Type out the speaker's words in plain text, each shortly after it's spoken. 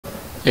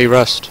Hey,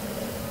 Rust.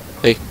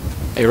 Hey.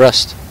 Hey,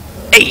 Rust.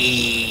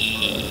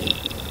 Hey!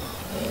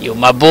 You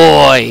my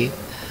boy!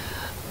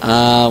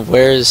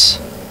 Where's...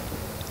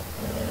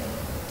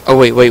 Oh,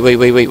 wait.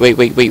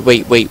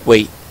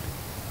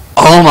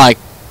 Oh my...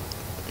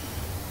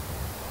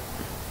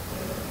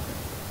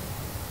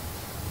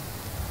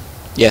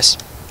 Yes.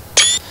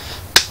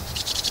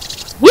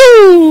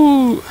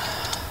 Woo!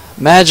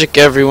 Magic,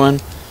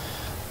 everyone.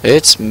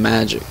 It's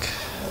magic.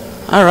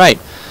 Alright.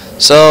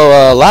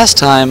 So, last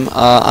time,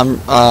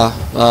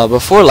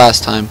 before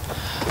last time,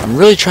 I'm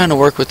really trying to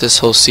work with this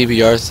whole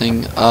CBR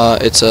thing.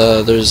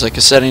 There's like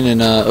a setting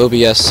in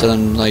OBS that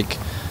I'm like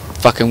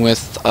fucking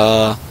with.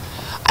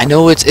 I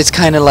know it's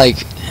kind of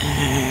like,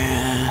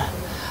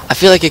 I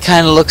feel like it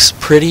kind of looks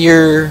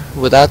prettier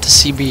without the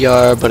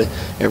CBR, but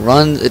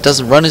it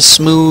doesn't run as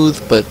smooth.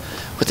 But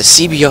with the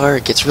CBR,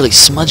 it gets really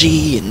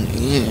smudgy and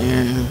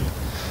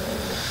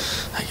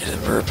I get a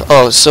burp.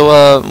 Oh,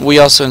 so we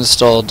also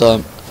installed.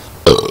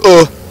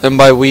 And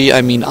by we,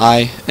 I mean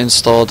I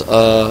installed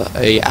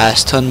a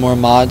ass-ton more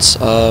mods,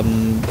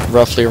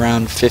 roughly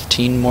around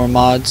 15 more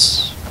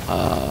mods.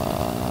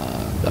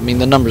 I mean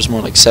the number's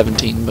more like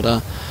 17,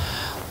 but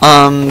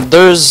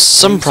there's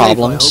some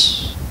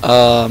problems.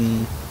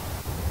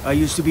 I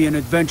used to be an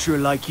adventurer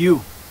like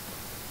you,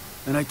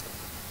 and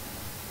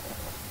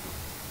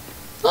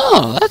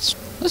Oh, that's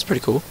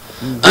pretty cool.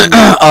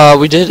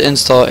 We did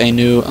install a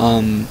new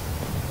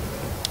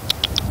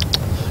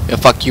yeah,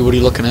 fuck you. What are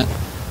you looking at?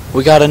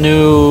 We got a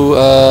new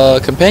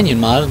companion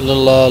mod, a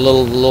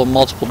little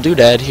multiple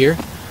doodad here.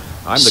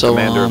 I'm the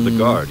commander of the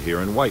guard here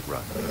in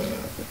Whiterun.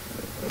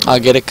 I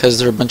get it, because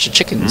they're a bunch of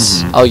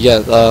chickens. Oh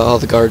yeah, all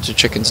the guards are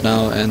chickens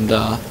now, and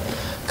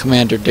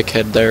Commander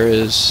Dickhead there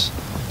is...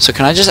 So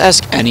can I just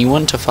ask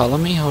anyone to follow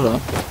me? Hold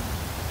up.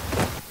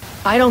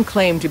 I don't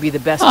claim to be the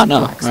best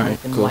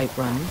blacksmith in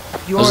Whiterun.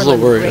 I was a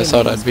little worried. I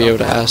thought I'd be able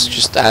to ask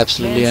just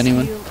absolutely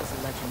anyone.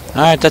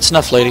 Alright, that's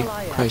enough, lady.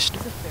 Christ.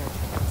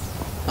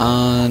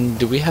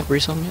 Do we have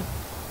resome yet?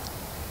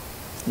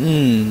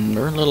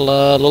 We're a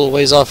little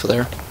ways off of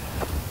there.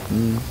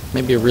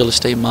 Maybe a real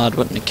estate mod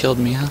wouldn't have killed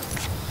me, huh?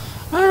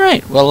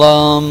 Alright,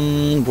 well,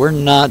 we're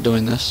not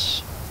doing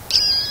this.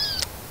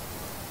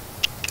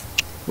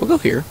 We'll go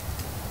here.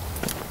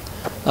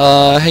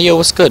 Hey, yo,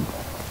 what's good?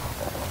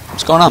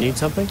 What's going on? Need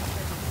something?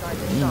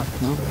 No,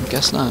 I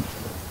guess not.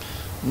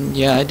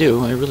 Yeah, I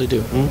do. I really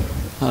do. Who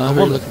are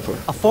you looking for?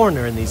 A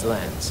foreigner in these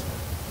lands.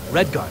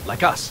 Redguard,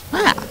 like us.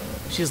 Ah!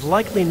 She's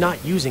likely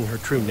not using her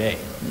true name.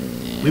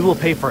 Yeah. We will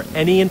pay for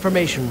any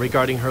information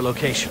regarding her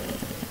location.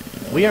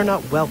 We are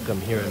not welcome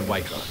here in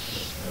Whiterun,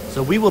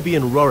 so we will be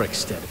in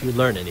Rorikstead if you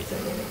learn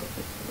anything.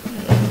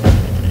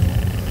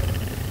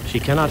 She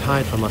cannot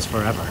hide from us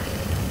forever.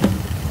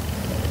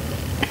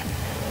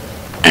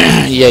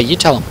 Yeah, you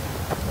tell him.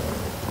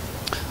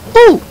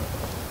 Ooh!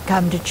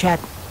 Come to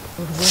chat.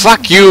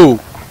 Fuck you!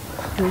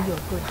 Do your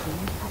good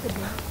deed for the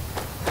day.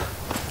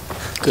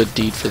 Good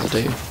deed for the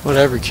day.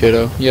 Whatever,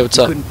 kiddo. Yeah, what's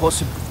up? couldn't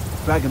possibly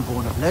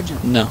Dragonborn of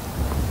legend. No.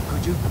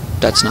 Could you?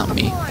 That's not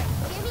me.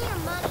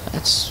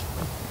 That's...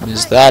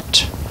 Is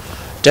that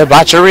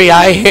debauchery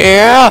I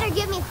hear?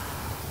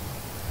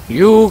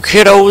 You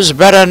kiddos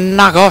better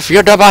knock off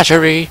your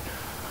debauchery,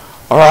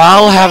 or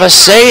I'll have a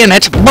say in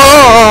it. You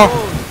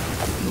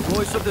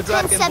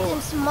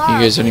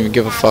guys don't even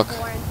give a fuck.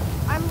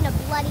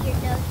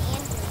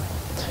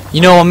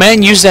 You know, a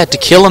man used that to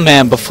kill a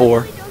man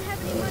before.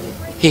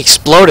 He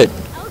exploded.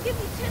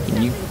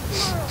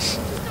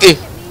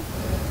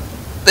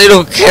 They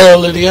don't care,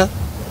 Lydia.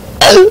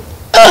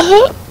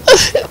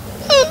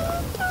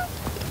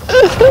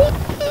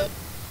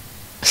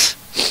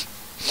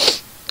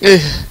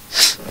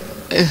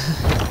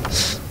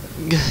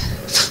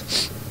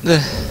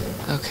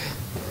 Okay.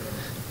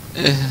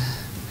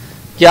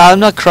 Yeah, I'm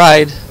not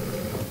crying.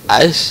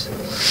 I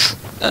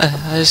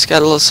just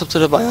got a little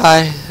something in my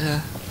eye.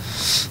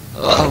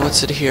 Oh,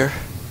 what's it here?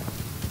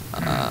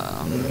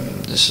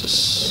 This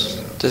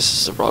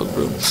is the wrong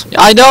room. Yeah,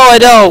 I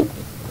know.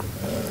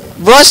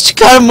 Rust, you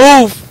gotta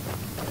move.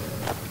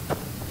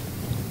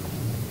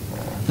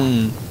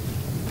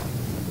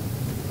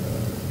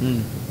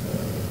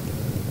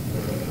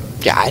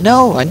 Yeah, I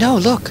know,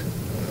 look.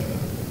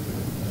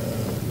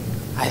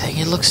 I think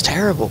it looks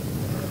terrible.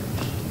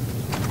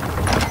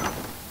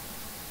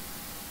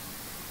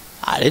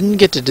 I didn't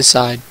get to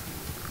decide.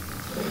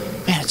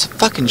 Man, it's a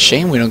fucking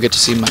shame we don't get to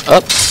see my...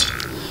 Oh!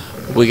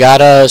 We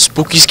got,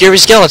 spooky, scary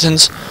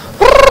skeletons.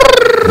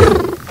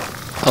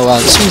 Oh, wow,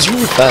 this one's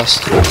really fast.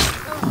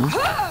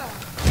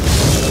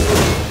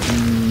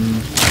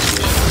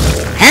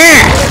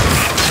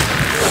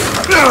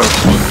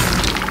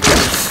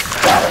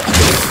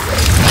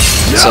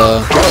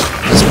 Huh?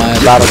 That's my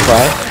battle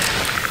cry.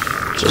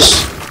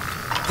 Just...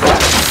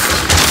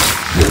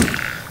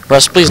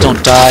 Rust, please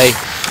don't die.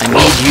 I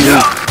need you.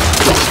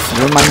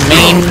 You're my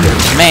main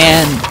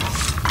man.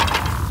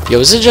 Yo,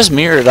 is it just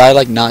me or did I,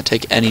 like, not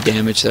take any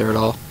damage there at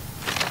all?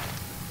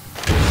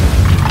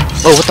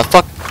 Oh, what the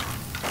fuck?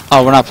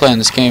 Oh, we're not playing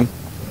this game.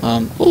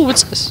 Oh,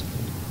 what's this?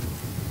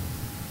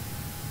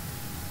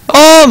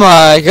 Oh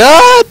my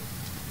god!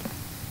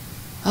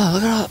 Oh,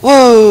 look at that.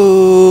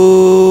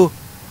 Whoa!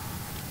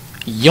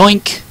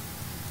 Yoink.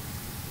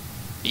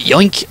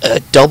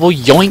 Yoink. Double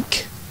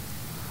yoink.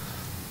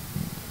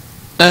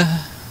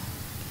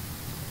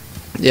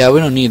 Yeah, we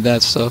don't need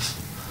that stuff.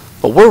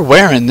 But we're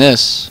wearing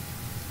this.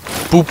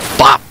 Boop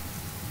bop.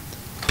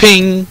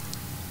 Ping.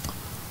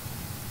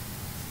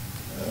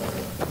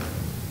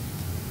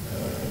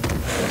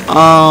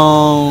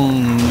 Oh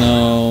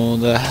no,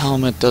 the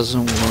helmet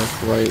doesn't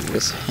work right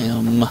with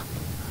him.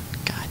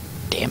 God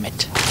damn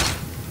it.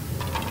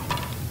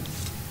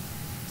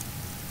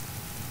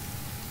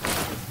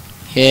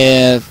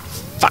 Yeah,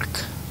 fuck.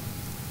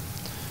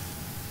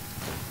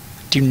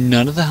 Do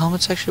none of the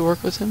helmets actually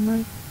work with him,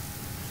 right?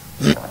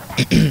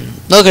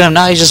 Look at him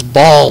now, he's just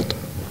bald.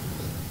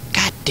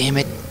 God damn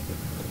it.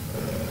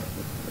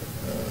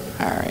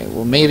 Alright,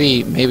 well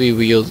maybe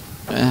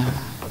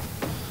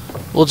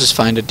we'll just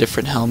find a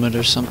different helmet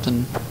or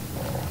something.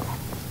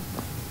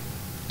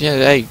 Yeah,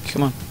 hey,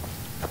 come on.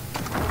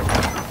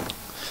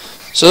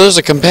 So there's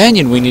a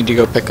companion we need to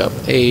go pick up.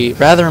 A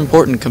rather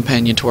important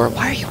companion to our...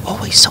 Why are you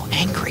always so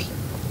angry?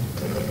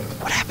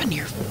 What happened to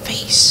your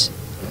face?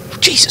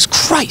 Jesus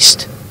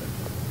Christ!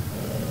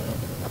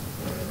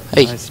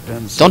 Hey,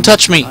 don't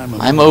touch me.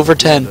 I'm over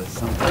 10.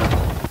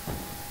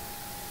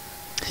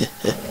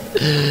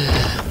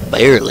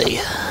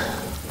 Barely.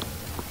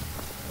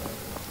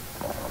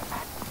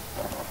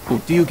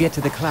 Do you get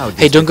to the cloud?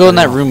 Hey, don't go in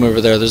that room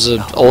over there. There's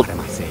an old... What am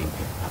I saying?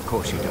 Of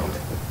course you don't.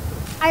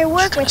 I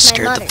work with my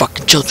Scared mother. the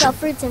fucking children. Sell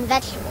fruits and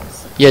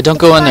vegetables. Yeah, don't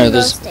go in there.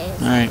 Those There's...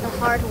 days. Alright. The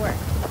hard work.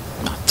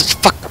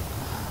 Fuck.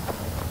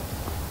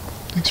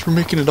 Thanks for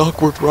making it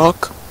awkward,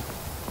 Rock.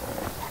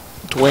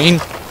 Dwayne.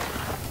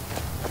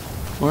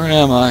 Where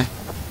am I?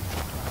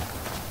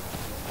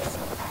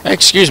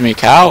 Excuse me,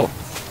 cow.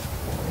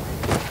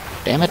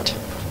 Damn it.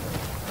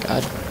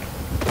 God.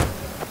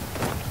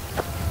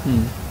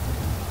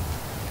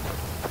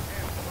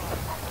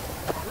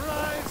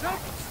 Rise up,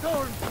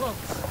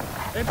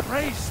 stormcloaks.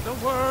 Embrace the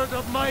word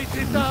of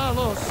mighty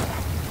Talos.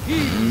 He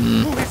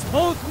who is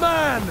both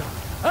man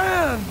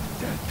and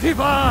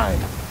divine.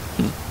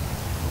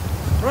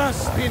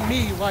 Trust in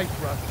me,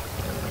 Whiterun.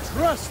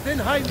 Trust in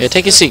Hindsight. Yeah,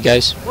 take a seat,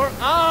 guys. For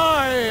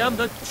I am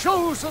the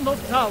chosen of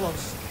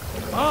Talos.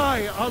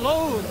 I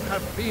alone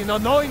have been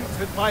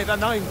anointed by the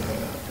Ninth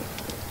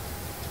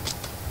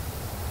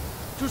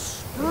to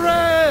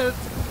spread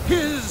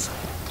his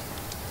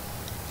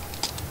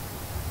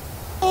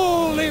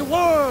holy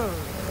word.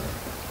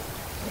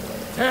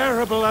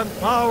 Terrible and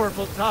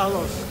powerful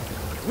Talos,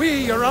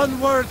 we, your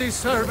unworthy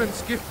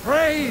servants, give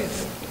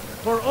praise,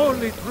 for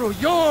only through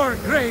your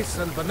grace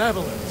and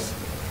benevolence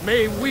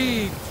may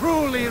we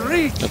truly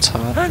reach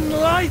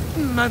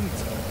enlightenment.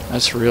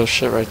 That's real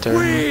shit right there.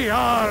 We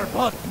are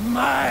but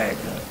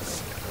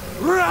maggots,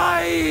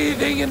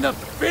 writhing in the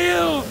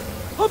filth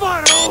of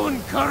our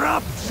own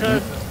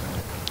corruption.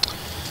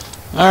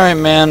 Alright,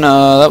 man,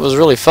 that was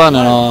really fun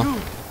and all.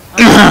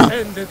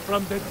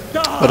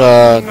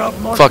 But,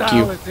 fuck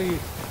you.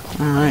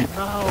 Alright.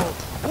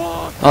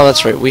 Oh,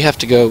 that's right, we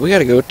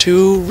gotta go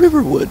to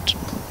Riverwood.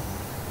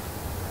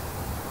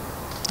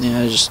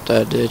 Yeah, I just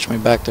had to itch my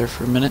back there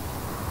for a minute.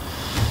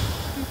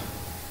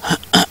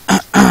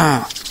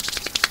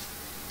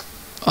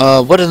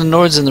 What are the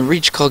Nords in the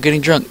Reach call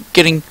getting drunk?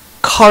 Getting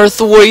Karth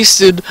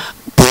wasted.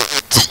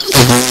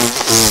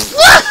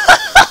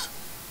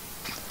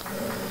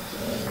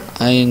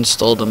 I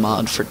installed a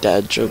mod for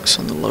dad jokes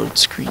on the load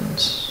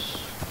screens.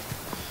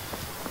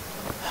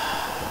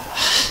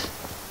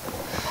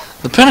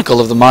 The pinnacle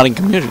of the modding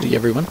community,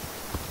 everyone.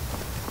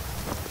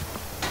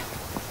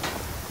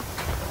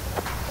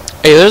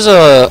 Hey, there's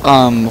a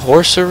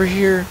horse over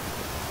here.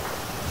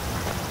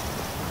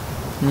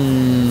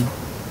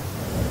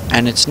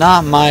 And it's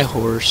not my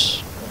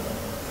horse.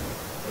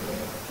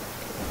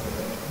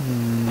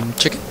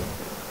 Chicken.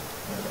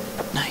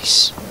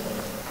 Nice.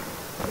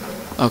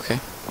 Okay.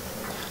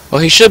 Well,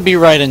 he should be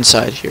right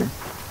inside here.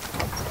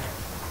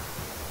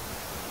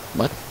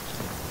 What?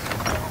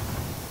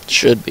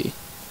 Should be.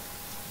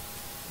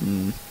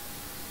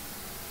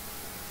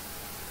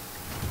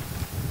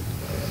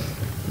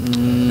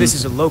 This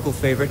is a local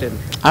favorite, and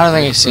I don't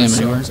think I see him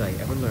anywhere. I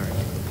ever learned.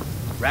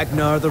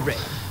 Ragnar the Red.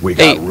 We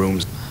got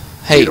rooms.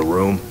 Hey. Need a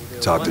room?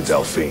 Talk to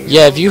Delphine.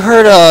 Yeah, have you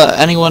heard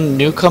anyone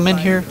new come in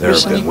here There have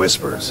recently? been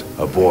whispers.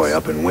 A boy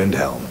up in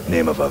Windhelm,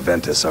 name of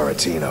Aventus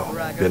Aretino,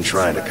 been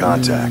trying to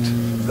contact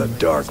the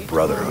Dark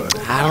Brotherhood.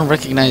 I don't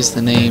recognize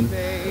the name.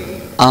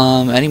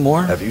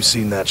 Anymore? Have you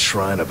seen that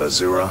shrine of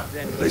Azura?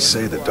 They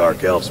say the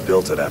Dark Elves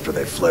built it after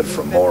they fled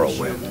from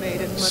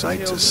Morrowind.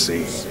 Sight to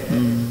see.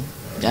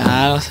 Yeah,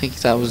 I don't think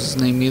that was his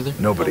name either.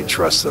 Nobody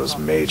trusts those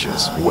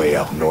mages way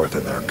up north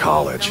in their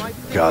college.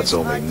 Gods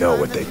only know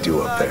what they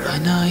do up there. I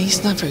know,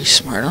 he's not very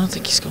smart. I don't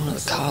think he's going to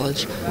the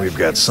college. We've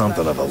got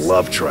something of a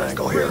love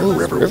triangle here in Ooh,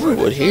 Riverwood.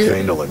 Riverwood here.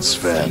 Faendal and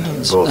Sven,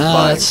 Faendal's- both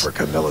vying that's- for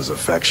Camilla's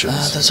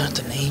affections. Those aren't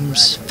the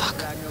names. Fuck.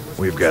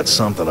 We've got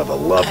something of a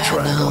love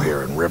triangle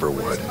here in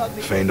Riverwood.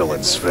 Faendal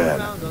and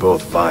Sven,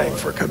 both vying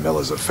for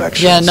Camilla's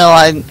affections. Yeah, no,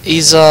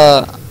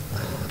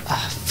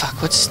 Fuck,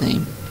 what's his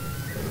name?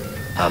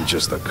 I'm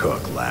just the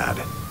cook, lad.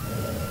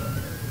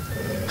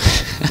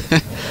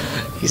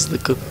 He's the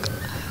cook.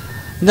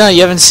 No,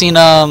 you haven't seen,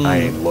 I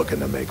ain't looking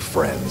to make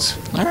friends.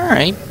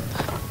 Alright.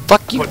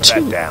 Fuck you, Put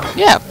too. that down.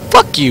 Yeah,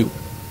 fuck you.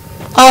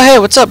 Oh, hey,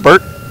 what's up,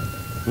 Bert?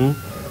 Hmm?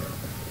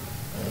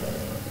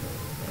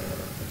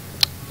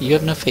 You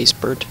have no face,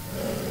 Bert.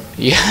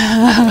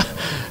 Yeah.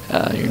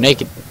 You're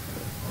naked.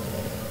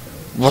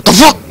 What the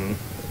fuck?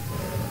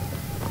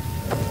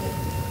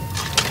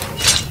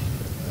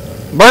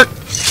 Bert!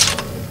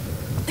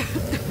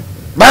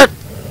 Bert!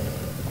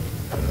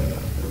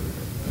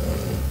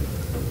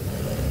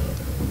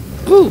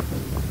 Ooh.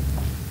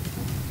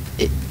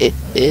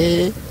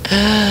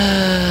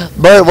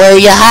 Bert, where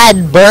you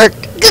hiding, Bert?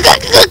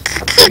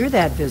 You're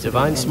that visible.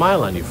 Divine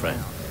smile on you,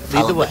 friend.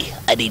 Lead the way. Me.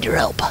 I need your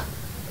help.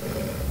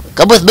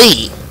 Come with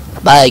me.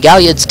 My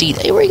galleon's teeth.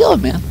 Hey, where you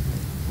going, man?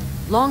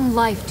 Long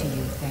life to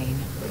you, Thane.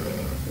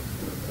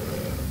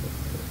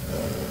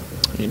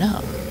 You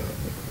know.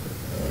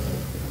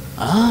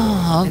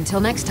 Oh. Until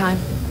next time.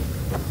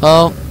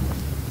 Oh.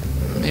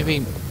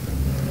 Maybe.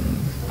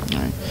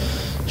 Alright.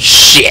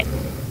 Shit.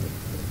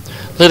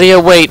 Lydia,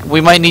 wait. We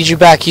might need you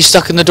back. He's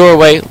stuck in the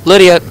doorway.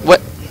 Lydia,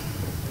 what?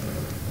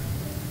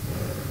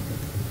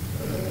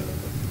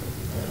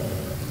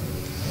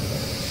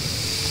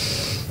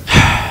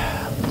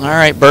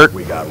 Alright, Bert.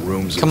 We got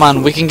rooms. Come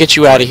on, we can get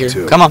you out of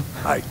here. Come on.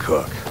 I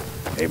cook.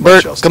 Ain't Bert,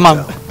 much else come to on.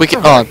 tell. We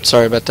can. Oh,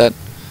 sorry about that.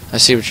 I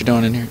see what you're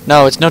doing in here.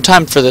 No, it's no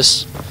time for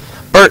this.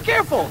 Bert.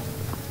 Careful!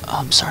 Oh,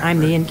 I'm sorry. I'm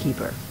Bert. the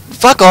innkeeper.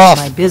 Fuck off.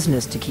 My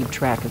business to keep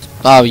track of.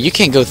 Oh, you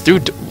can't go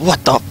through.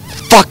 What the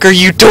fuck are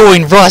you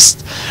doing,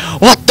 Rust?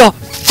 What the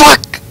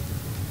fuck?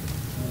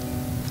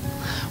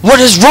 What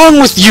is wrong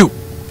with you?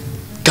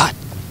 God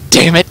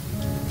damn it.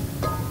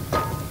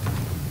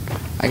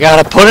 I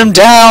gotta put him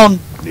down.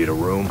 Need a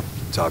room?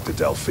 Talk to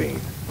Delphine.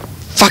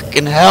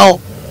 Fucking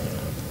hell.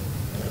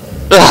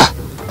 Ugh.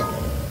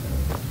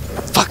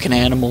 Fucking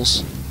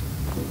animals.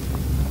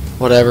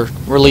 Whatever.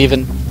 We're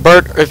leaving.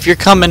 Bert, if you're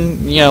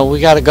coming, you know, we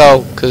gotta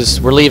go,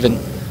 because we're leaving.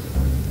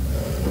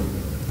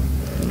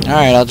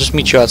 Alright, I'll just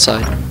meet you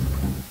outside.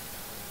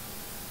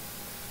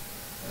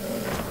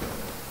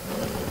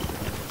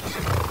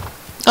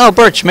 Oh,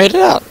 Bert, you made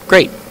it out.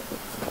 Great.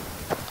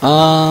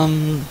 Whoa,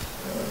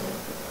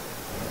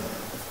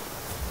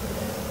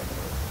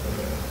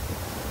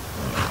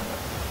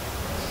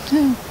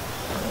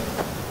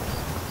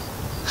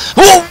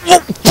 whoa,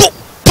 whoa,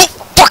 whoa,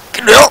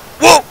 fucking hell.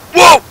 Whoa,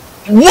 whoa,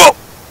 whoa.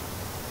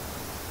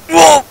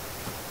 Whoa!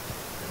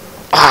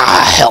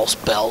 Ah, hell's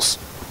bells.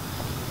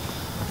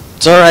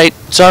 It's alright,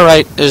 it's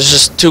alright. There's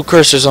just 2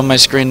 cursors on my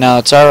screen now.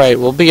 It's alright,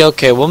 we'll be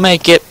okay, we'll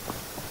make it.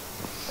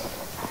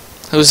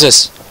 Who's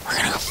this? We're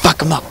gonna go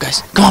fuck him up,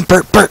 guys. Come on,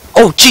 Bert, Bert.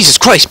 Oh, Jesus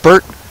Christ,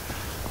 Bert.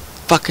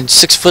 Fucking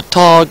 6 foot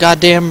tall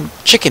goddamn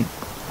chicken.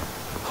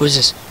 Who is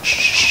this? Shh,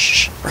 shh,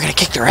 shh. We're gonna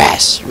kick their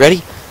ass. You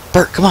ready?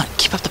 Bert, come on,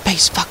 keep up the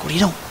pace. Fuck, what are you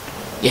doing?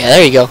 Yeah,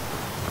 there you go.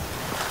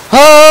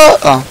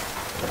 Oh!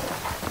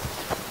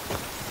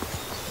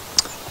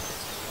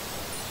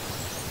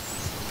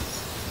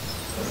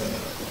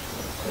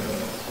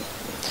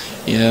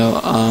 You know,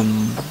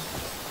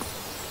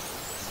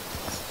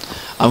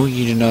 I want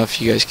you to know if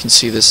you guys can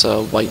see this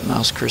white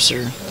mouse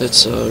cursor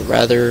that's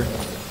rather,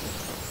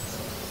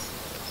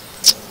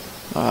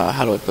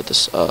 how do I put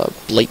this,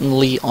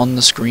 blatantly on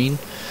the screen,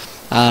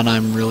 and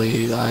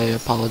I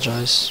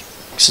apologize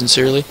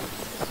sincerely,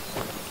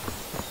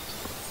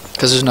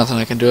 because there's nothing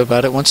I can do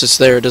about it. Once it's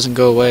there, it doesn't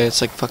go away.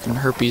 It's like fucking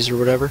herpes or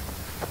whatever,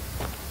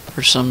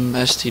 or some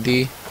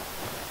STD.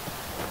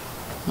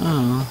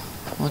 Oh,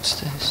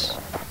 what's this?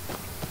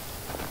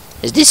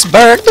 Is this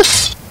Bird?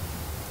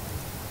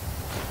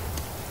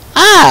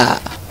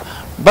 Ah!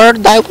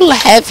 Bird, I will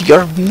have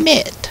your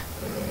meat.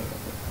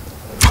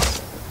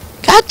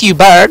 Got you,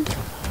 Bird.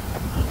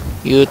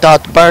 You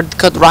thought Bird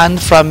could run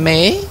from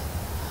me?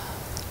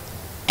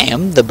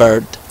 Am the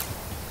Bird.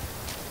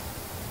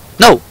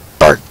 No,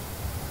 Bird.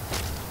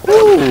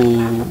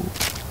 Ooh.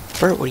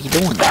 Bird, what are you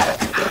doing there?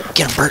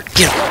 Get him, Bird,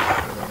 get him.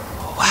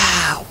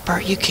 Wow,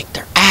 Bird, you kicked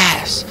their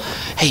ass.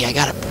 Hey, I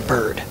got a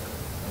Bird.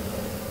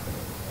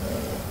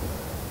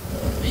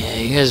 Yeah,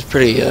 you guys are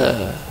pretty,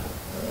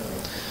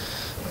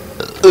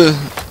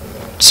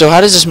 So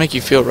how does this make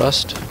you feel,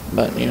 Rust?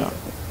 But, you know.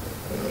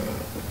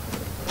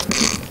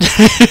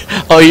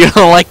 Oh, you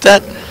don't like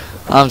that?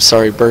 I'm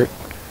sorry, Bert.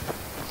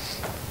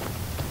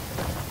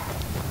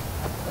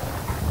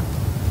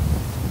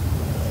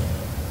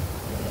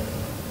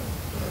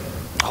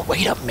 Oh,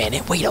 wait a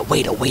minute. Wait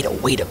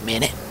a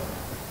minute.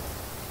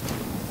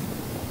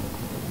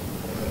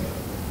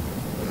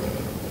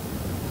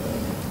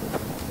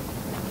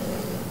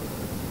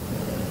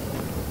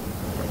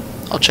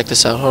 I'll check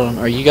this out. Hold on.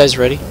 Are you guys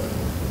ready?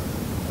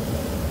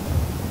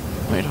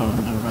 Wait, hold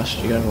on. No, Rust.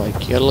 You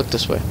gotta look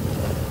this way.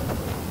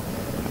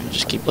 Right,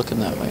 just keep looking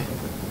that way.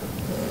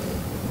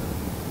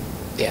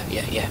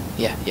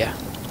 Yeah.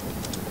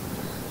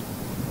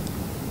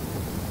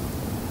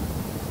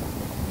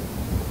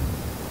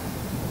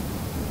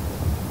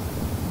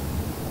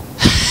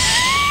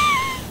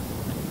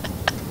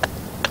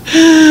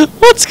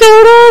 What's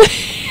going on?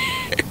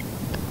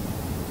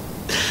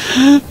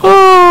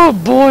 Oh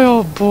boy,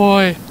 oh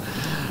boy.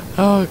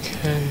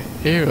 Okay.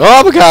 Here.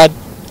 Oh my god.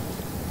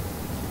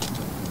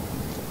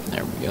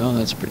 There we go.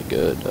 That's pretty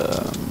good.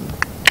 Right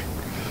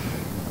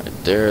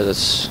there.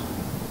 That's.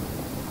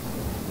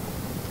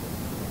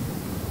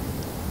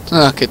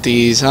 Look at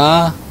these,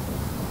 huh?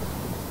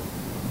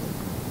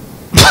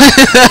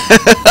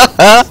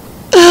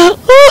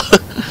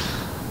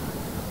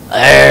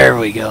 There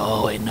we go.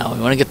 Oh, wait, no. We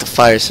want to get the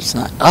fire so it's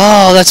not.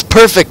 Oh, that's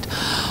perfect.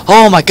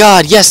 Oh my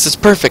god. Yes, that's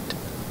perfect.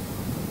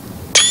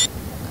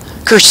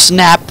 Curse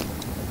snap.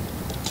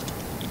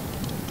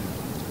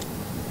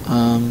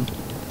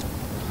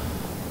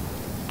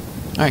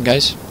 Alright,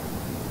 guys.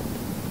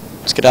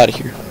 Let's get out of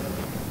here.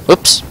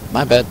 Whoops.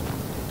 My bad.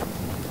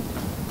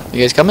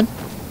 You guys coming?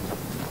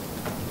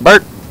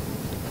 Bert.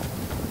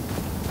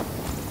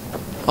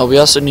 Oh, we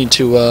also need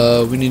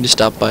to we need to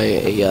stop by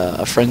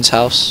a friend's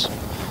house.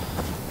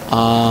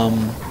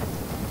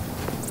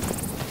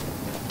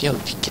 Yo,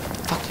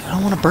 fuck, I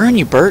don't want to burn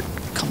you, Bert.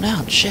 Calm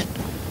down, shit.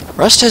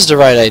 Rust has the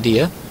right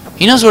idea.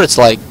 He knows what it's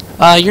like.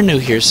 You're new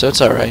here, so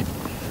it's alright.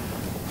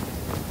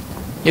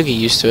 You'll get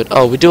used to it.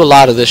 Oh, we do a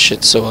lot of this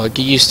shit, so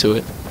get used to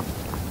it.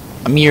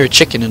 I mean, you're a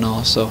chicken and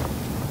all, so.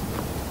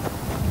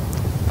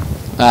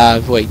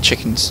 Wait,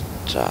 chickens.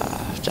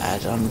 I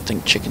don't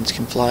think chickens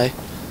can fly.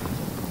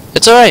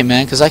 It's alright,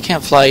 man, because I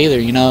can't fly either,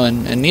 you know,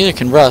 and neither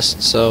can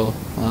Rust, so,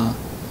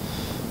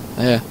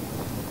 yeah.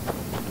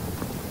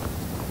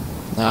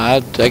 I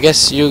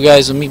guess you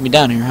guys will meet me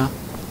down here, huh?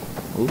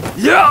 Ooh.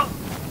 Yeah!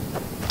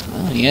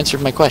 Well, he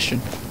answered my question.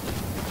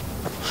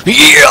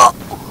 Yeah!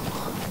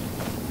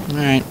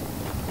 Alright.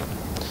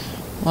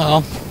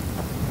 Well.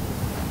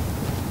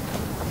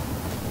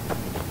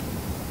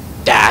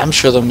 Yeah, I'm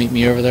sure they'll meet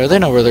me over there. They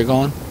know where they're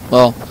going.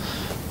 Well,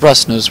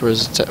 Russ knows where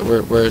it's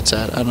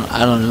at. I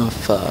don't know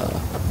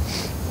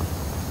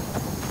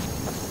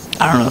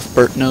if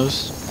Bert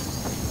knows.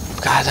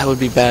 God, that would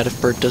be bad if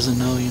Bert doesn't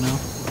know, you know.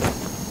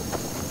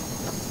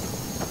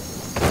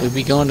 We'd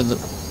be going to the.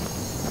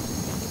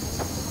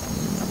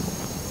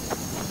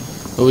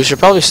 But we should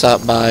probably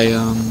stop by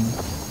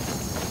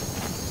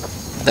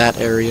that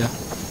area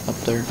up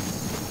there,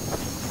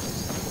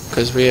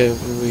 because we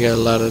got a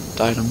lot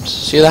of items.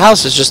 See, the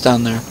house is just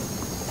down there.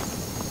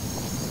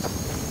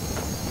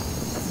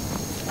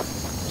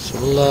 So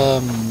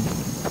we'll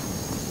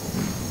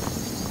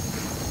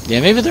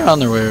yeah, maybe they're on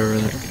their way over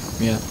there.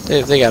 Yeah,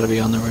 they got to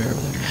be on their way over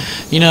there.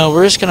 You know,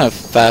 we're just gonna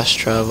fast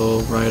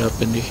travel right up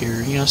into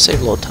here. You know, save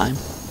a little time.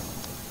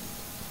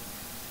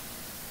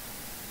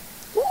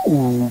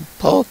 Ooh,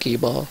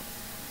 Pokeball.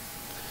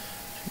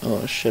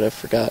 Oh shit, I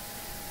forgot.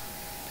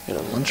 I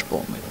got a lunch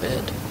bowl in my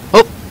bed.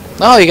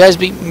 Oh, you guys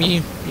beat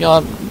me.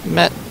 Y'all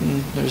met,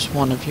 and there's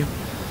one of you.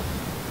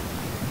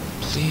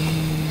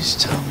 Please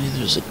tell me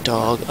there's a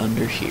dog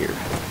under here.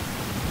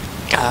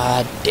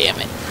 God damn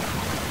it.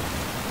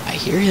 I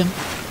hear him.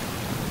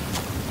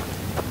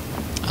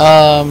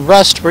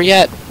 Rust, where you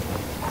at?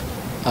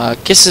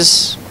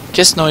 Kisses.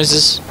 Kiss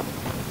noises.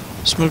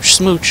 Smooch,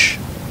 smooch.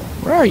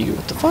 Where are you?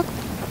 What the fuck?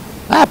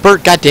 Ah,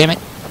 Bert, goddammit.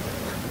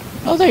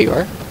 Oh, there you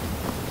are.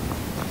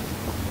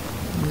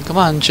 Come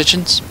on,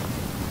 chichens.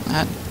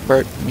 Ah,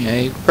 Bert.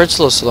 Yeah, Bert's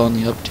a little slow on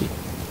the uptake.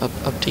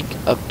 Uptake.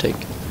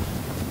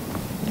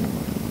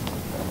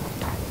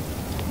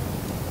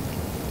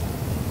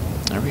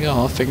 There we go.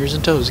 All fingers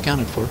and toes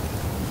accounted for.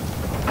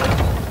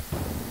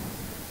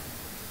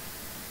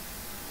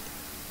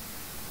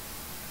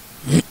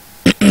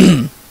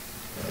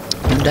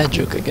 Dad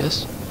joke, I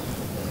guess.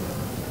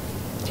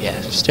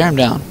 Yeah, stare him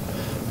down.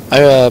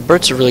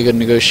 Bert's a really good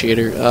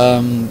negotiator.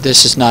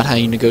 This is not how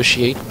you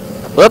negotiate.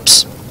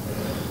 Whoops.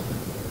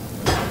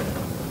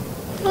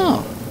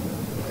 Oh.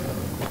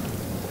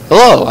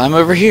 Hello, I'm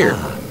over here.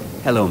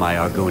 Hello, my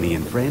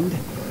Argonian friend.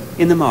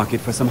 In the market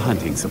for some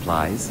hunting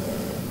supplies?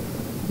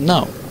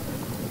 No.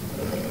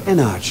 An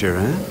archer,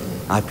 huh?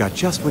 I've got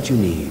just what you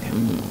need.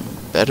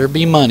 Better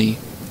be money.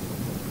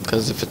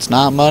 Because if it's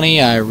not money,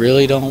 I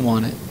really don't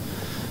want it.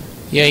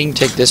 Yeah, you can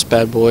take this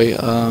bad boy.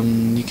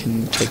 You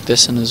can take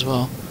this in as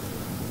well.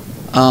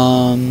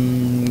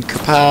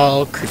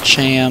 Kerpow,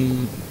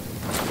 Kercham,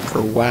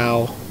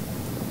 Kerwow.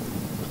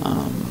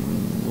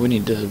 We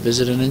need to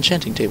visit an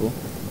enchanting table.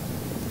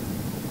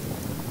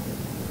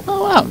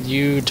 Oh wow,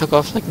 you took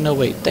off like no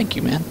wait. Thank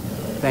you, man.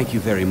 Thank you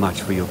very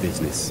much for your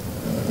business.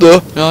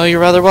 No, you're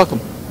rather welcome.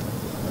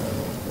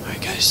 Alright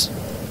guys.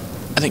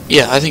 I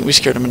think we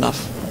scared him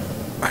enough.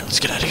 Alright, let's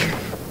get out of here.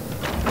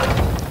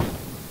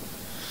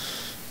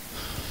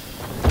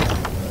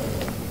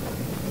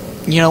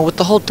 You know, with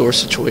the whole door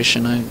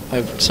situation,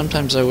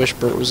 sometimes I wish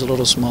Bert was a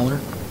little smaller.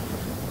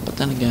 But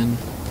then again...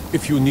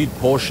 If you need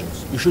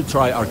potions, you should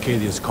try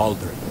Arcadia's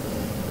Cauldron.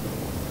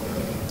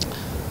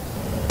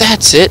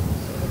 That's it!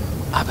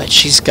 I bet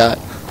she's got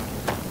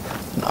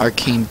an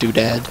arcane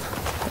doodad.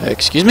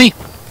 Excuse me?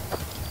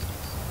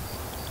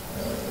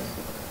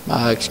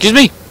 Excuse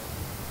me?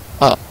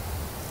 Oh,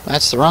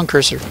 that's the wrong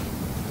cursor.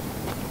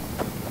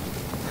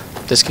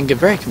 This can get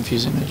very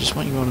confusing, I just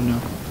want you all to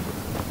know.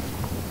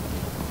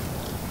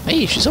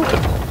 Hey, she's open.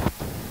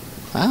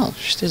 Wow,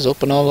 she stays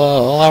open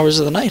all hours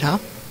of the night, huh?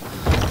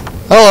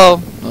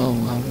 Hello.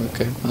 Oh,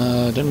 okay.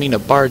 Didn't mean to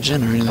barge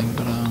in or anything,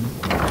 but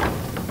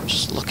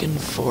just looking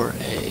for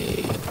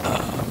a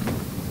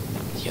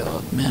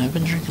yo, man, I've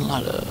been drinking a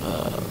lot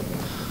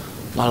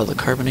of the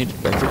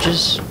carbonated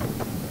beverages.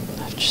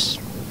 I've just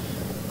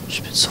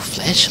been so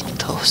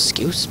flatulent. Oh,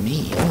 excuse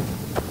me. Oh.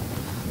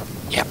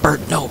 Yeah,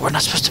 Bert. No, we're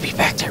not supposed to be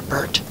back there,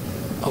 Bert.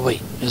 Oh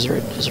wait, is there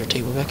a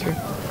table back here?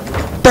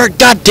 Bert,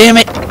 god damn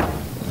it!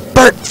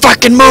 Bert,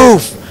 fucking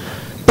move!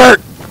 Bert,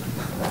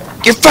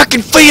 your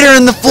fucking feet are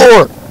in the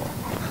floor.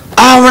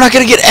 Oh, we're not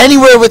gonna get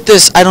anywhere with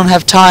this. I don't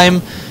have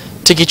time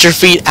to get your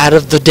feet out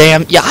of the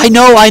damn. Yeah, I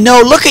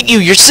know. Look at you,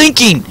 you're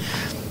sinking.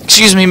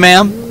 Excuse me,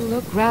 ma'am. You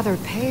look rather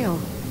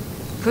pale.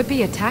 Could be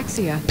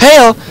ataxia.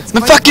 Pale?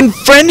 My fucking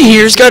friend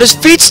here's got his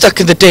feet stuck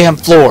in the damn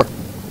floor.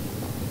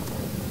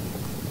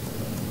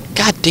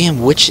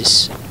 Goddamn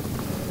witches.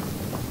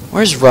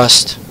 Where's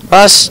Rust?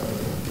 Rust?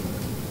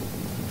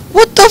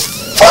 What the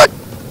fuck?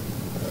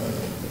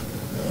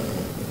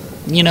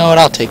 You know what?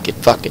 I'll take it.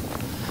 Fuck it.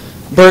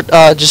 Bert,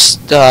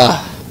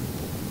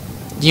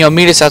 you know,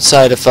 meet us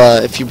outside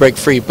if you break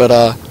free.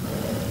 But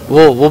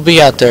we'll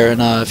be out there,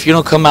 and if you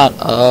don't come out,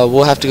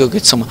 we'll have to go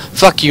get someone.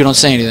 Fuck you! Don't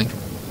say anything.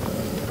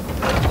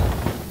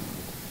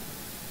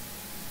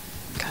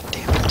 God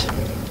damn it!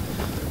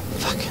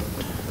 Fucking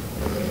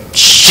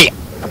shit.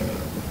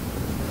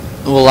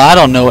 Well, I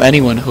don't know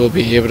anyone who will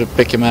be able to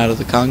pick him out of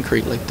the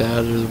concrete like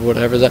that or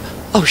whatever that.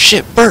 Oh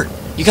shit, Bert!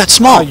 You got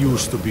small. I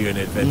used to be an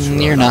adventurer.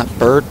 You're not,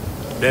 Bert.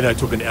 Then I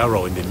took an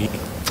arrow in the knee.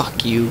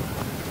 Fuck you.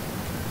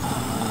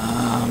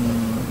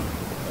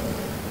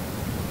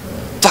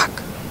 Fuck.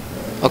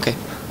 Okay.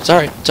 It's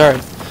alright. It's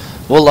alright.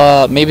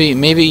 Well, maybe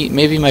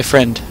my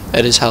friend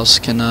at his house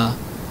can, yeah,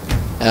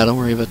 don't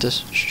worry about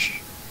this. Shh.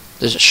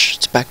 There's a shh.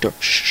 It's a back door.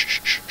 Shh. Shh.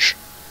 Shh.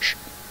 Shh. Shh.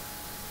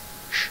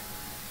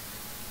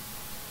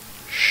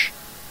 Shh.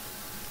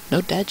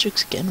 No dad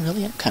jokes again,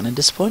 really? I'm kind of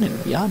disappointed,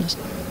 to be honest.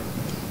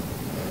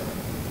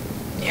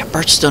 Yeah,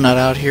 Bert's still not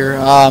out here.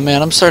 Aw,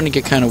 man, I'm starting to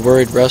get kind of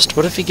worried, Rust.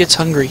 What if he gets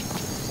hungry?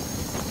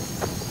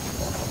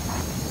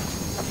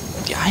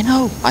 Yeah, I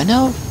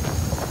know.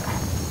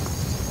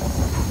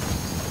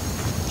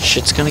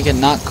 Shit's gonna get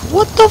knocked.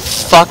 What the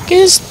fuck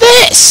is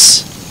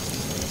this?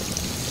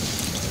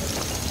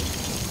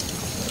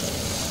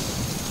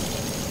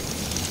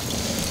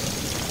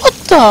 What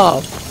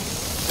the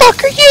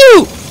fuck are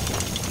you?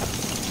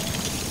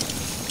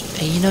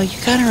 Hey, you know, you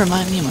kinda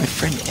remind me of my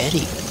friend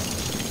Eddie.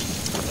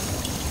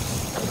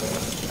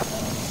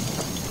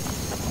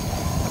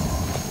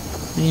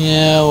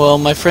 Yeah, well,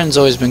 my friend's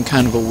always been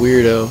kind of a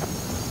weirdo.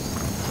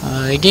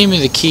 He gave me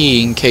the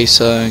key in case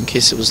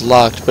it was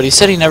locked, but he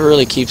said he never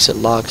really keeps it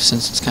locked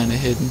since it's kind of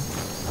hidden.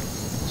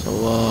 So,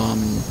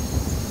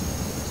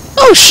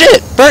 oh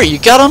shit, Bert, you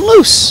got on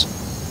loose.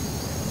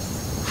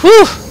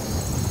 Whew.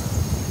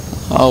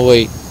 Oh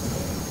wait.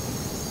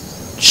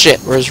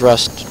 Shit, where's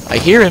Rust? I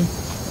hear him,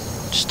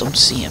 just don't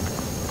see him.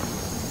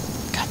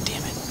 God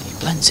damn it, he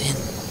blends in.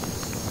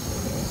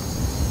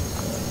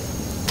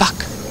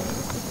 Fuck.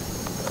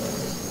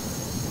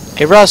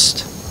 Hey,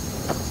 Rust.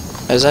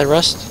 Is that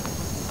Rust?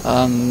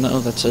 No,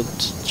 that's a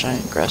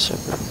giant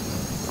grasshopper.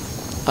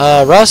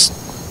 Rust?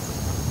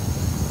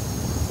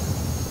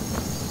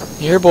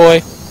 Here,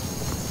 boy.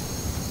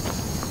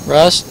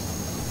 Rust?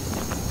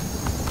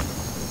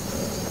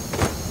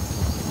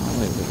 Oh,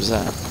 wait, what was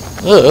that?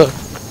 Ugh.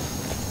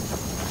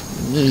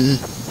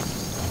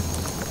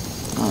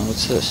 Oh,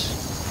 what's this?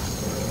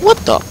 What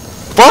the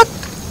fuck?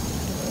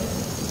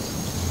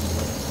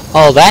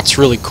 Oh, that's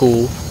really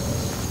cool.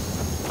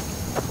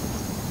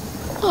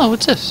 Oh,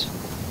 what's this?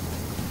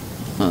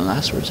 Oh, the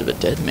last words of a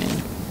dead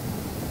man.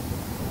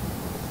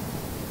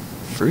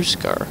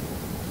 Fruskar.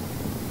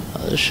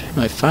 This should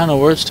be my final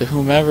words to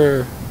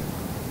whomever.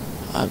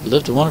 I've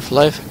lived a wonderful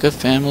life, a good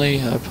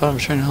family. I upon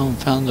returning home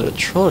found that a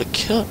troll had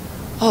killed.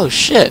 Oh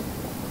shit!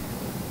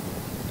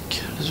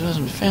 Killed his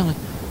husband and family.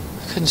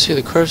 I couldn't see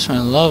the corpse of my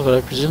love, but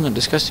I presume the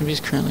disgusting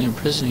beast currently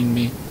imprisoning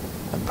me.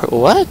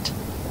 What?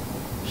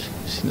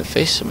 I've seen the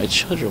face of my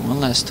children one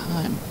last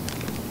time.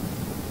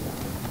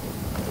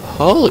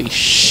 Holy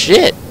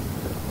shit!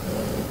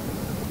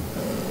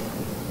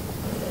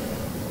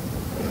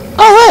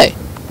 Oh, hey!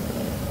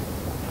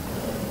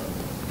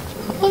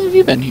 How long have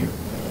you been here?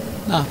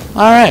 Oh,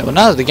 alright, well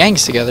now that the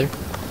gang's together.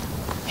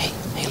 Hey,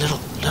 little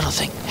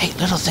thing. Hey,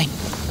 little thing.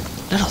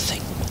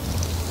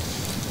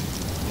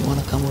 You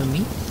wanna come with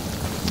me?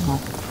 Oh,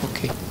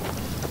 okay.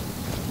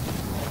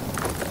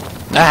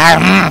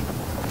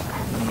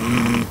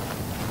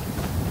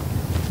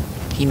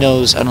 He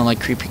knows I don't like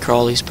creepy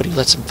crawlies, but he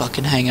lets him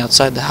fucking hang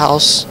outside the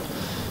house.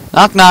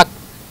 Knock, knock.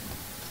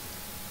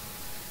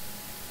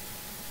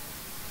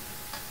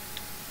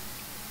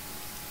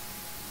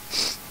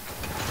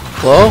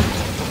 Hello?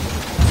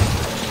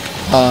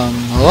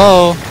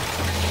 Hello?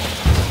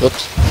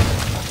 Oops.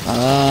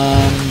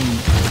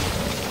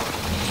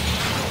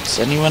 Is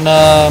anyone,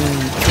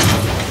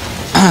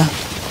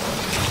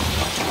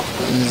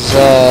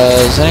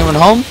 is anyone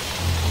home?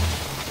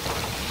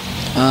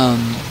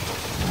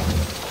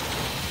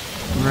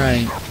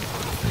 Right.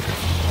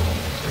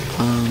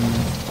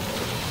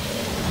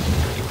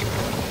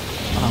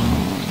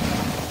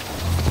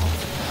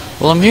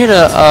 Well, I'm here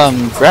to,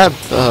 grab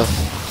a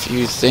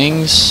few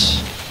things.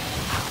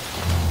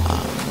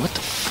 What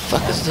the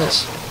fuck is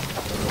this?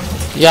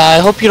 Yeah, I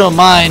hope you don't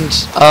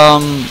mind. I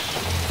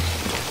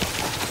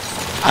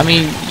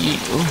mean,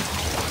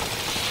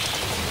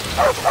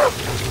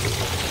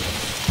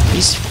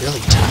 he's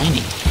really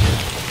tiny.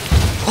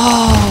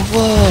 Oh,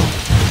 whoa.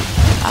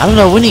 I don't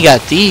know when he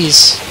got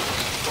these.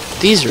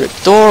 These are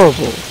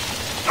adorable.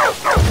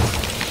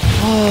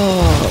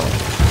 Oh.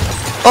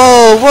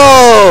 Oh,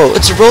 whoa!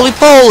 It's a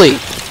roly-poly!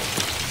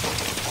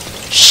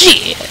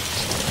 Shit!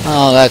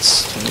 Oh,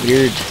 that's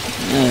weird.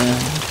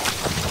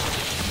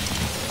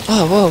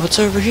 Oh, whoa, what's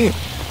over here?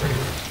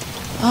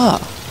 Ah.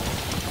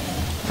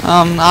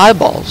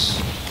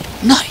 Eyeballs.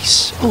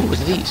 Nice! Oh, look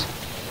at these.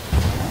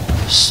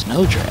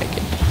 Snow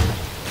dragon.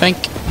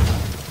 Think.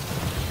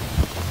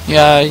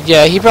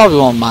 Yeah, he probably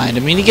won't mind. I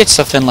mean, he gets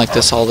stuff in like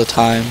this all the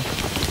time.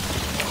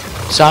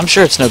 So I'm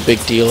sure it's no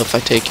big deal if I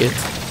take it.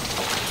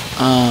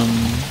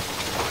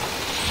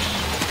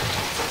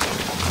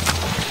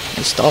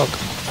 Nice dog.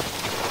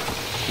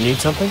 You need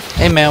something?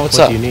 Hey man, what's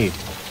up? What do you need?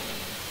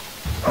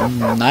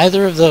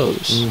 Neither of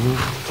those.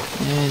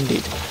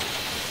 Indeed.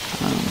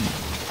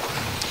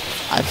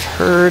 I've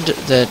heard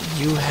that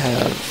you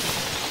have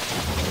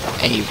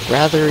a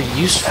rather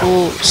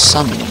useful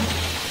summoning.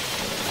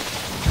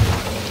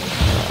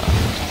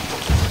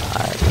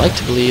 I'd like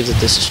to believe that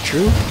this is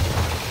true.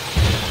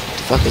 What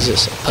the fuck is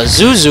this?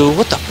 Pazuzu?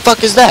 What the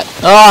fuck is that?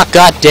 Oh,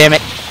 god damn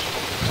it!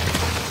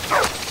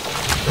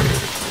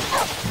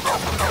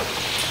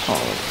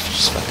 Oh,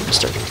 just fucking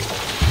disturbing.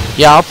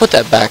 Yeah, I'll put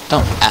that back.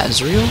 Don't.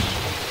 Azrael?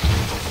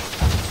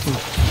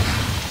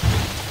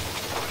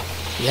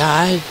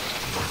 Yeah,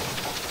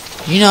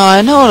 you know,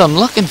 I know what I'm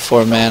looking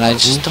for, man. I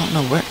just don't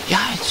know where.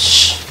 Yeah,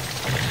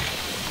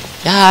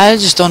 I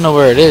just don't know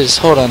where it is.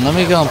 Hold on, let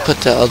me go and put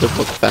the other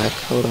book back.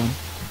 Hold on.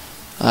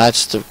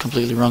 That's the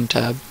completely wrong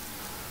tab.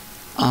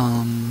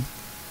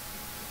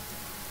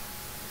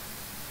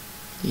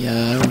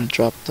 Yeah, I want to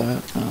drop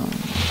that.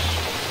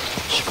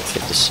 Should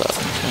pick this up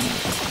and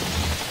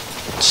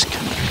just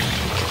kind of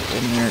get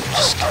it in there.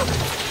 Just kind of.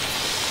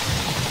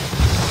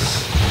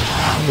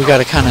 We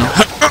gotta kind of.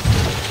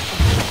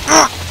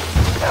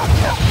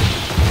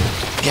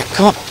 Yeah,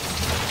 come on.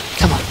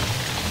 Come on.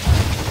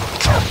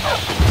 Come on.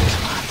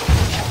 Come on.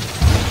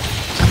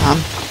 Come on.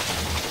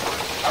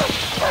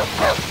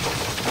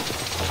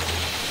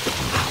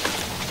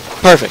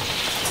 Perfect.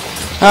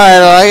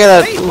 Alright, well, I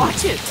gotta... Hey,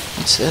 watch it.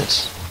 What's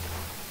this?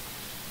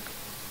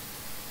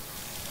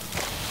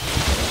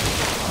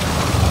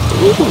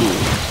 Ooh.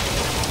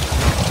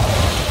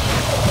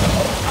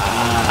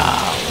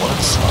 Ah,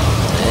 what's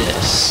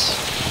this?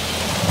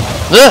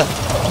 Ugh!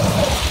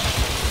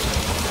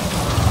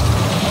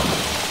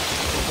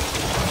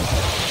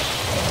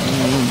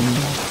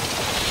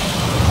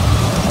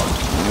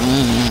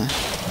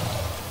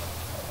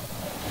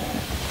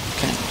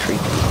 Kind of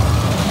creepy.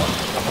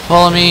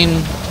 Well, I mean,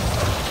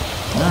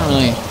 I don't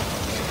really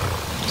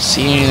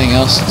see anything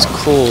else that's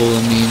cool.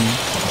 I mean,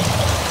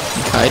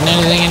 you hiding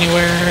anything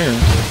anywhere? Or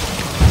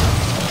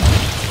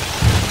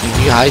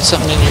maybe you hide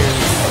something in your...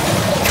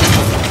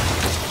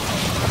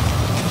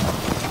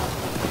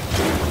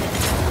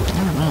 I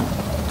don't know.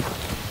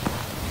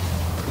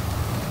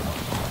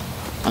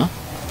 Huh?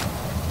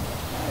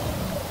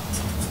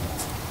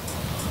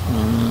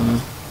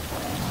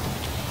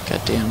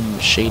 Goddamn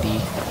shady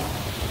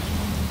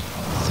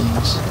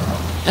things.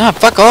 Ah,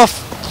 fuck off!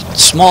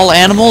 Small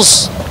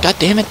animals! God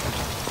damn it!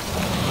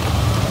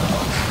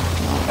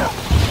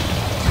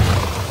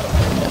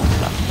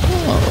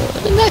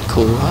 Oh, isn't that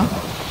cool, huh?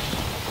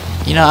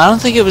 You know, I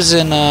don't think it was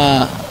in,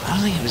 I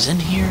don't think it was in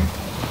here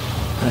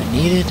that I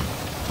needed.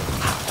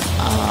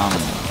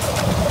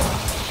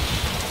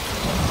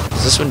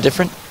 Is this one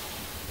different?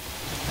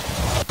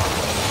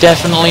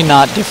 Definitely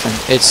not different.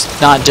 It's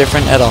not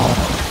different at all.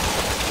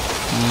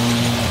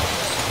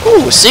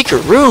 Ooh, a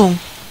secret room.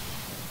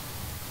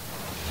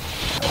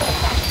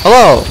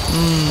 Hello.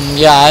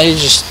 Yeah,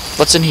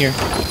 what's in here?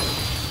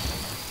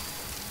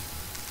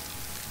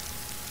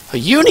 A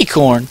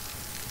unicorn.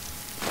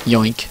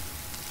 Yoink.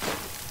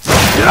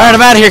 Alright,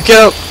 I'm out of here,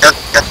 kiddo.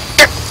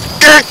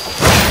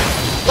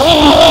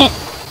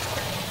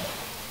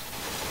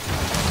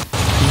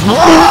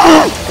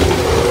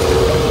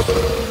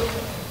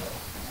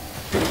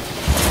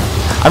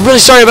 I'm really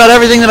sorry about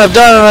everything that I've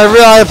done, and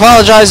I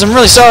apologize. I'm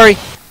really sorry.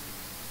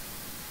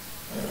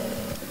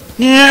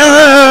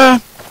 Yeah.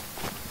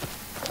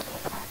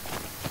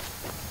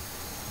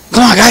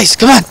 Come on, guys,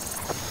 come on.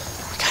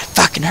 We gotta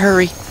fucking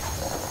hurry.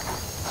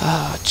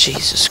 Oh,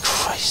 Jesus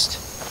Christ.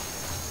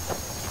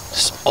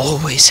 This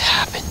always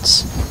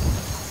happens.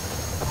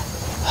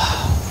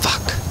 Oh,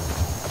 fuck.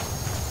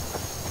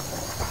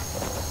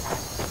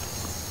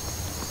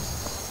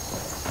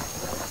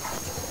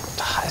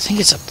 I think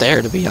it's up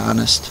there, to be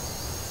honest.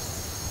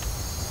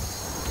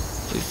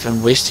 We've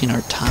been wasting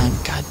our time.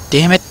 God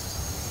damn it.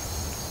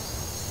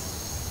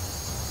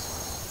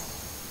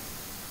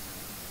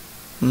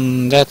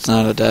 That's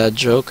not a dad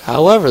joke.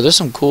 However, there's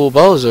some cool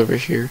bows over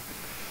here.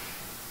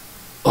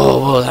 Oh,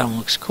 whoa, that one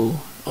looks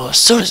cool. Oh,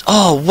 so does.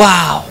 Oh,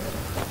 wow.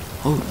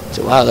 Oh,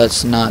 wow,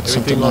 that's not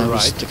something I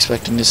was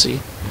expecting to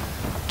see.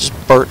 Just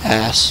burnt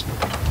ass.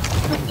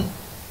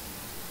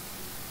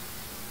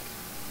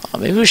 Oh,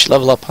 maybe we should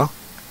level up, huh?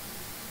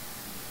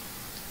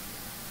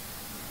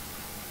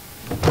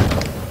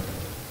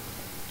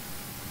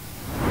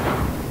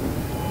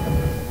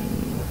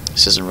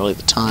 This isn't really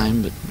the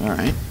time, but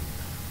alright.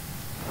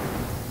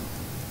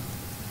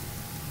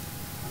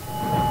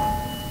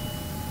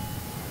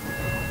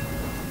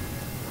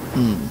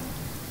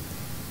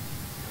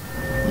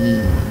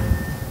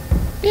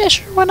 Yeah,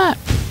 sure, why not?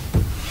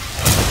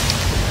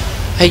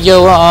 Hey,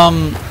 yo,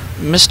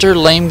 Mr.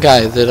 Lame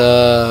Guy that,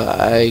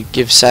 I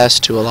give sass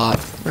to a lot.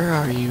 Where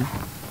are you?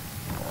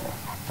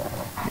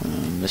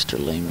 Mr.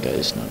 Lame Guy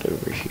is not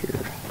over here.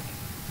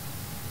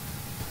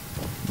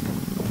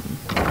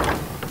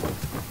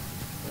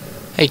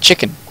 Hey,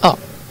 chicken. Oh.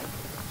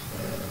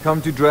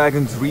 Come to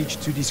Dragon's Reach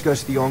to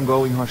discuss the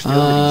ongoing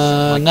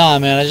hostilities. Nah,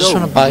 man, I just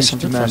want to buy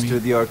something to from master you.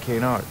 the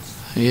arcane arts.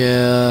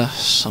 Yeah,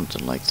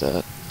 something like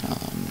that.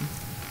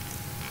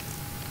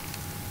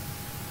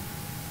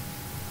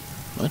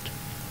 What?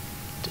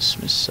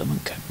 Dismiss summon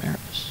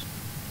chimeras.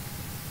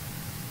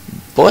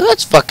 Boy,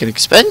 that's fucking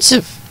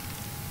expensive.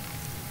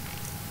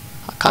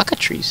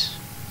 Cockatrice.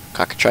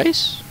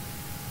 Cockatrice?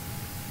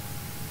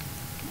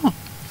 Oh,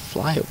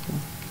 flyable.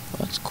 Well,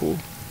 that's cool.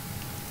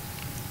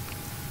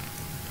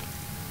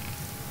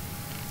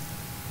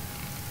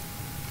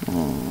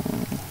 Oh.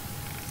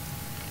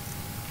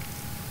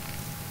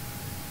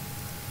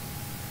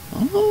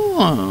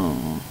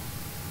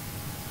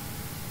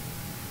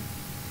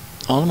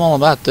 I'm all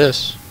about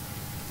this.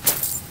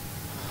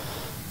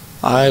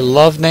 I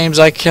love names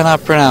I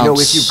cannot pronounce. You know,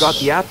 if you've got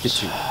the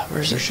aptitude,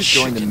 Where's you that should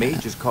join the chicken at?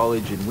 Mages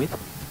College in Wit.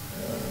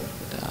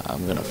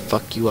 I'm gonna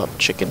fuck you up,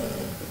 chicken.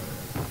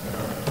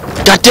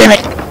 God damn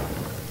it!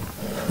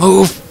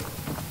 Move!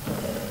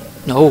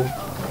 No.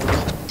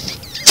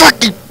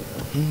 Fucking!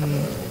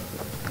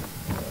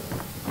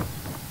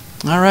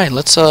 Alright,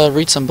 let's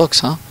read some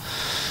books, huh?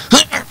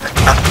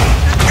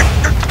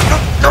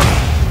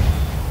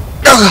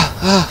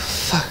 Oh,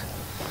 fuck.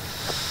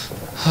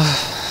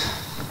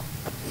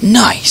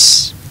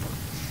 Nice!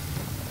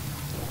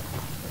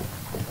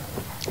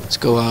 Let's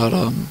go out,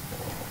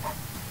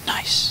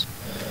 nice.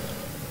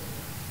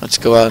 Let's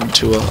go out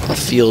into a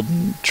field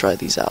and try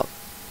these out.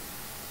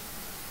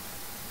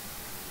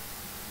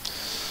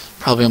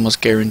 Probably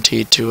almost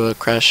guaranteed to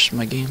crash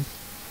my game.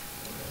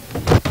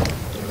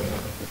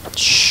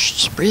 Shh,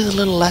 just breathe a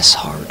little less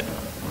hard.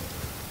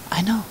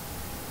 I know.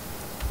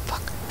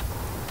 Fuck.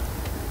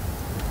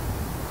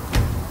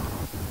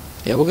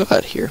 Yeah, we'll go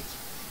out here.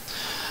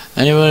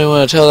 Anybody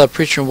want to tell that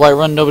preacher in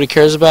Whiterun nobody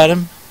cares about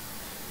him?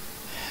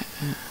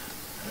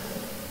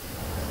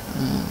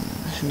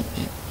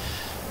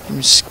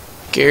 I'm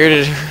scared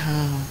it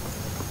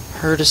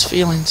hurt his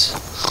feelings.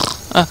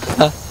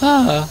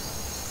 Alright,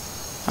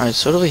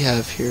 so what do we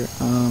have here?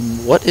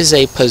 What is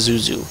a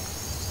Pazuzu?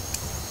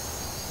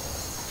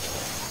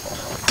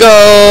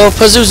 Go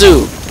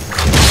Pazuzu!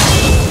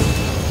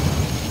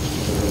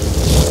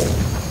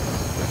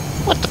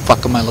 What the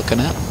fuck am I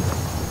looking at?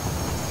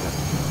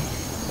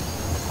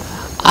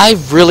 I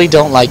really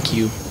don't like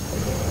you.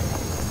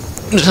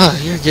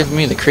 You're giving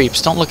me the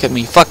creeps. Don't look at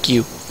me. Fuck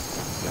you.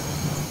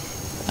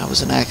 That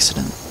was an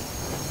accident.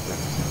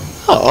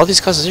 Oh, all these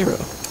cost 0.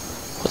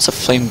 What's a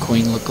flame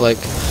queen look like?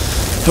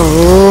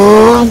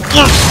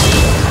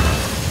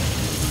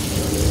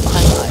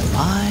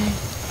 My.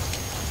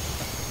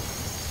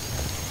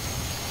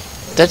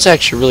 That's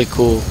actually really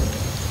cool.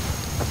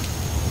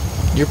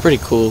 You're pretty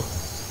cool.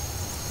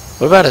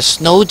 What about a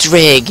snow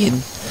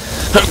dragon?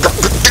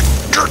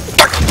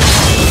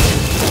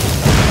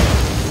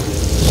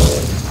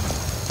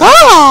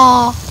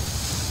 Oh!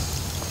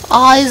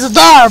 Oh, he's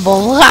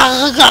adorable.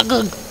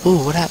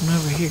 Ooh, what happened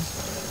over here?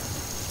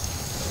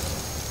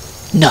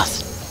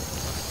 Nothing.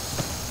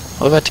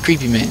 What about the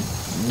creepy man?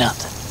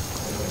 Nothing.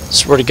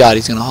 Swear to God,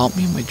 he's gonna haunt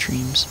me in my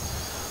dreams.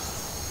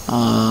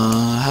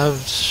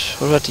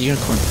 What about the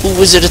unicorn?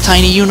 Ooh, is it a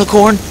tiny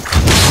unicorn?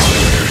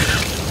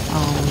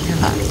 Oh, you're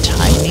not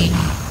tiny.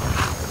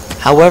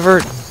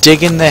 However,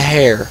 digging the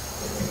hair.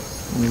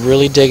 I'm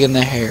really digging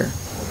the hair.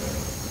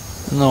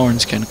 And the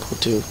horn's kinda cool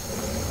too.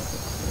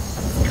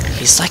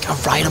 He's like a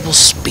rideable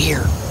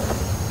spear.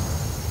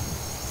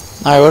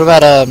 Alright, what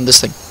about this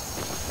thing?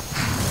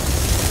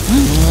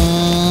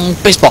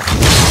 Baseball.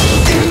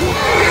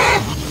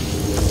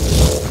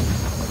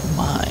 Oh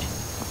my.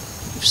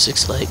 You have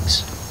 6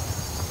 legs.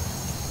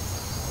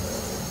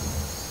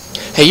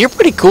 Hey, you're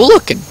pretty cool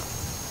looking.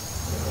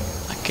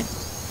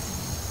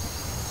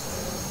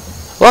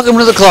 Welcome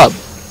to the club.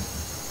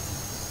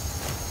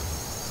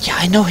 Yeah,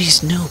 I know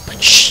he's new,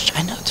 but shh,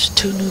 I know there's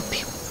 2 new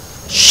people.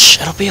 Shh,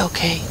 it'll be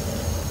okay.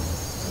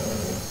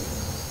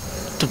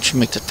 Don't you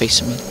make that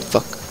face at me,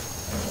 fuck.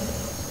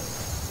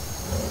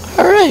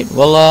 Alright,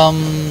 well,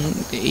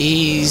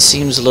 he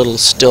seems a little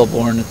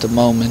stillborn at the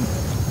moment.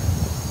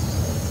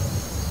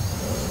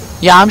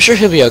 Yeah, I'm sure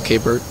he'll be okay,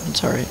 Bert.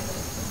 It's alright.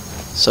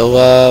 So,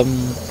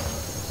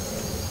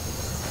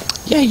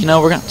 yeah, you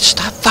know, we're gonna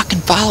stop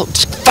fucking follow.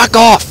 Just fuck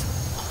off.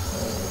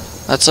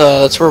 That's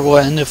where we'll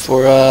end it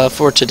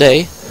for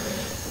today,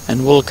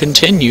 and we'll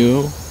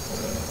continue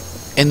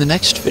in the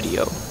next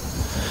video.